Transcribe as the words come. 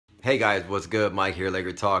Hey guys, what's good? Mike here,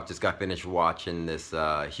 Laker Talk. Just got finished watching this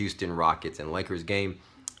Houston Rockets and Lakers game.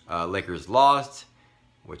 Lakers lost,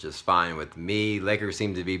 which is fine with me. Lakers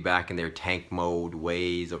seem to be back in their tank mode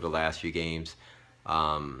ways over the last few games.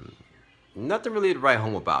 Um, Nothing really to write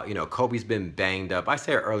home about. You know, Kobe's been banged up. I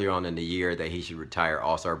said earlier on in the year that he should retire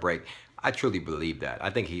All-Star break. I truly believe that.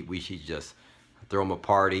 I think we should just throw him a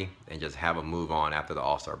party and just have him move on after the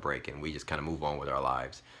All-Star break, and we just kind of move on with our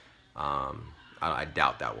lives. Um, I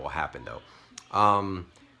doubt that will happen though.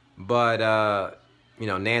 But you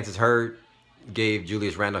know, Nance is hurt. Gave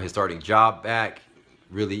Julius Randle his starting job back.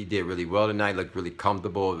 Really did really well tonight. Looked really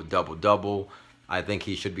comfortable. Double double. I think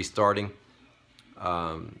he should be starting.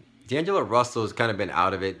 D'Angelo Russell has kind of been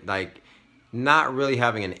out of it. Like, not really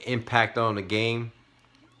having an impact on the game.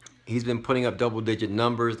 He's been putting up double-digit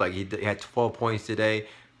numbers. Like, he had 12 points today,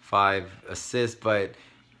 5 assists, but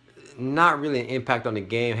not really an impact on the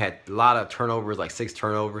game. Had a lot of turnovers, like 6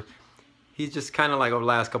 turnovers. He's just kind of like over the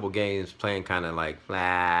last couple games playing kind of like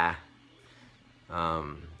blah.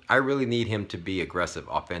 I really need him to be aggressive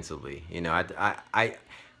offensively. You know,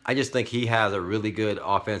 I just think he has a really good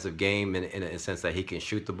offensive game in a sense that he can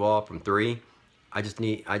shoot the ball from 3. I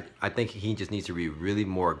think he just needs to be really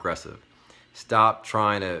more aggressive. Stop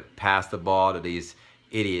trying to pass the ball to these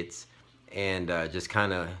idiots and just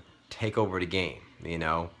kind of take over the game, you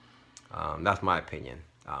know. That's my opinion.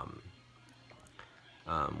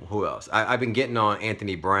 Who else? I've been getting on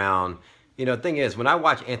Anthony Brown. You know, the thing is, when I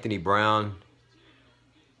watch Anthony Brown,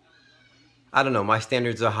 I don't know, my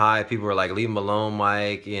standards are high. People are like, leave him alone,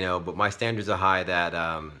 Mike, you know, but my standards are high that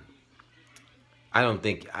I don't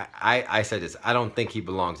think, I said this, I don't think he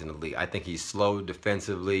belongs in the league. I think he's slow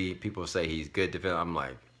defensively. People say he's good defensively. I'm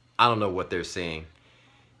like, I don't know what they're seeing.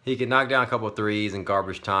 He can knock down a couple of threes in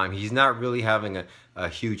garbage time. He's not really having a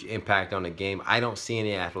huge impact on the game. I don't see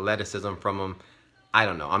any athleticism from him. I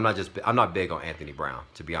don't know. I'm not big on Anthony Brown,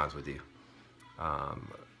 to be honest with you.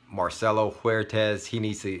 Marcelo Huertas, he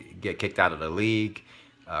needs to get kicked out of the league.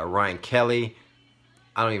 Ryan Kelly,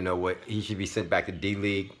 I don't even know what, he should be sent back to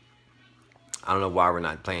D-League. I don't know why we're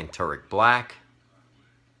not playing Turek Black.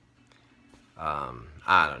 I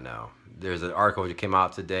don't know. There's an article that came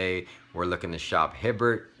out today. We're looking to shop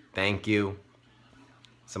Hibbert. Thank you.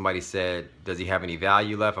 Somebody said, does he have any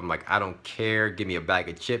value left? I'm like, I don't care. Give me a bag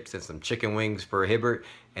of chips and some chicken wings for Hibbert,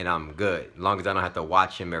 and I'm good. As long as I don't have to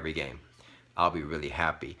watch him every game, I'll be really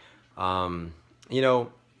happy. You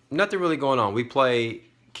know, nothing really going on. We play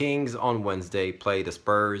Kings on Wednesday, play the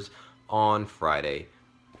Spurs on Friday.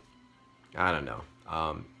 I don't know.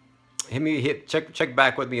 Check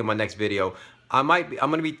back with me on my next video. I'm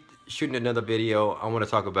gonna be shooting another video. I want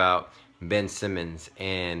to talk about Ben Simmons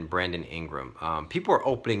and Brandon Ingram. People are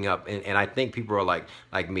opening up, and I think people are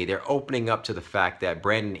like me. They're opening up to the fact that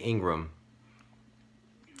Brandon Ingram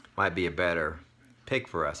might be a better pick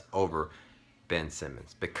for us over Ben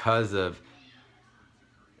Simmons because of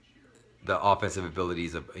the offensive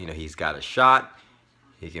abilities of, you know, he's got a shot.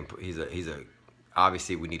 He's a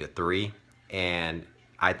obviously we need a 3, and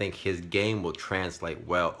I think his game will translate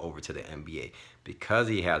well over to the NBA because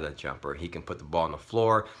he has a jumper. He can put the ball on the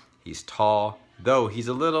floor. He's tall, though he's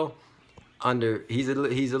a little he's a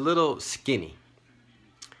little skinny,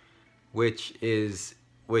 which is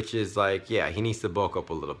like, yeah, he needs to bulk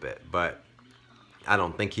up a little bit, but I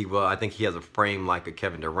don't think he will. I think he has a frame like a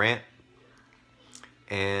Kevin Durant.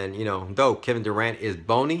 And, you know, though Kevin Durant is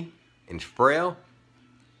bony and frail,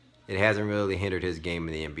 it hasn't really hindered his game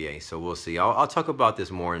in the NBA. So we'll see. I'll talk about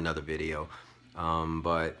this more in another video.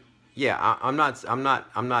 But yeah, I'm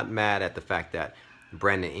not mad at the fact that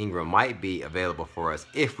Brandon Ingram might be available for us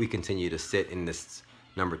if we continue to sit in this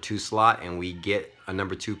number 2 slot and we get a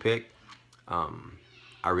number 2 pick.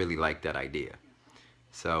 I really like that idea.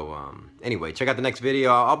 So anyway, check out the next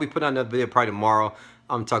video. I'll be putting out another video probably tomorrow.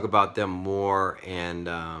 I'm talk about them more. And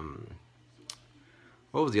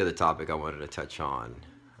what was the other topic I wanted to touch on?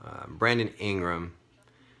 Brandon Ingram,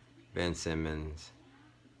 Ben Simmons.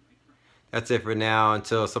 That's it for now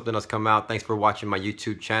until something else come out. Thanks for watching my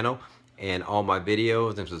YouTube channel and all my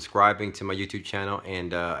videos and subscribing to my YouTube channel.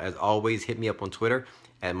 And as always, hit me up on Twitter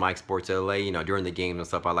at MikeSportsLA. You know, during the games and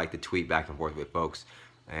stuff, I like to tweet back and forth with folks.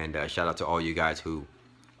 And shout out to all you guys who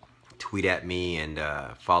tweet at me and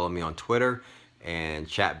follow me on Twitter and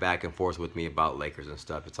chat back and forth with me about Lakers and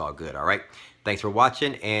stuff. It's all good, all right? Thanks for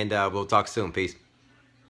watching, and we'll talk soon. Peace.